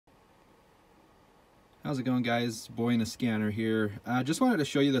How's it going, guys? Boy in a scanner here. I just wanted to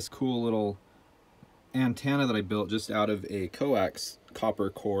show you this cool little antenna that I built just out of a coax copper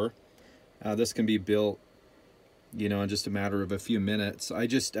core. This can be built, you know, in just a matter of a few minutes. I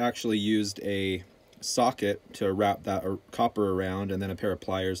just actually used a socket to wrap that copper around and then a pair of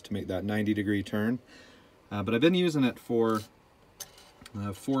pliers to make that 90-degree turn. But I've been using it for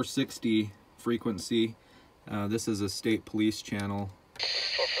 460 frequency. This is a state police channel.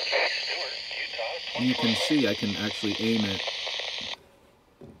 And you can see I can actually aim it.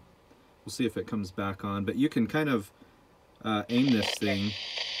 We'll see if it comes back on, but you can kind of aim this thing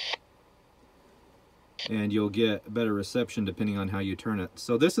and you'll get better reception depending on how you turn it.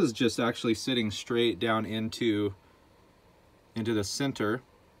 So this is just actually sitting straight down into the center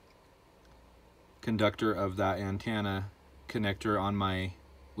conductor of that antenna connector on my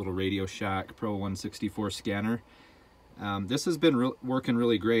little RadioShack Pro 164 scanner. This has been working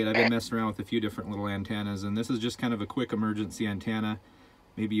really great. I've been messing around with a few different little antennas, and this is just kind of a quick emergency antenna.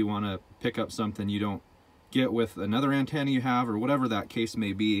 Maybe you want to pick up something you don't get with another antenna you have, or whatever that case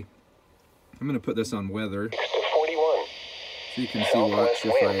may be. I'm going to put this on weather, so you can see watch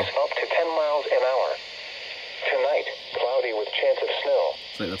if I... Up to 10 miles an hour. Tonight, cloudy with chance of snow.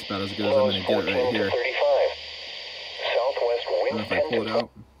 It's like that's about as good as I'm going to get it right here. Southwest wind. And if I pull it out,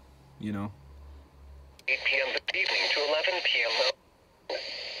 you know. 8 p.m. this evening to 11 p.m.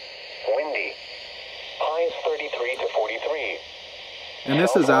 Windy. Highs 33 to 43. And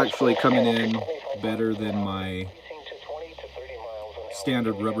this is actually coming in better than my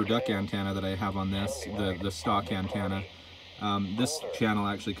standard rubber duck antenna that I have on this, the stock antenna. This channel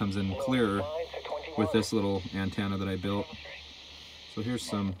actually comes in clearer with this little antenna that I built. So here's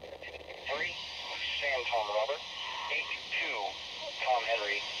some.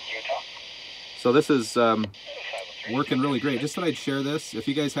 So this is working really great. Just thought I'd share this. If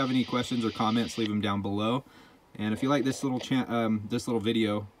you guys have any questions or comments, leave them down below. And if you like this little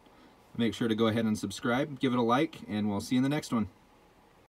video, make sure to go ahead and subscribe, give it a like, and we'll see you in the next one.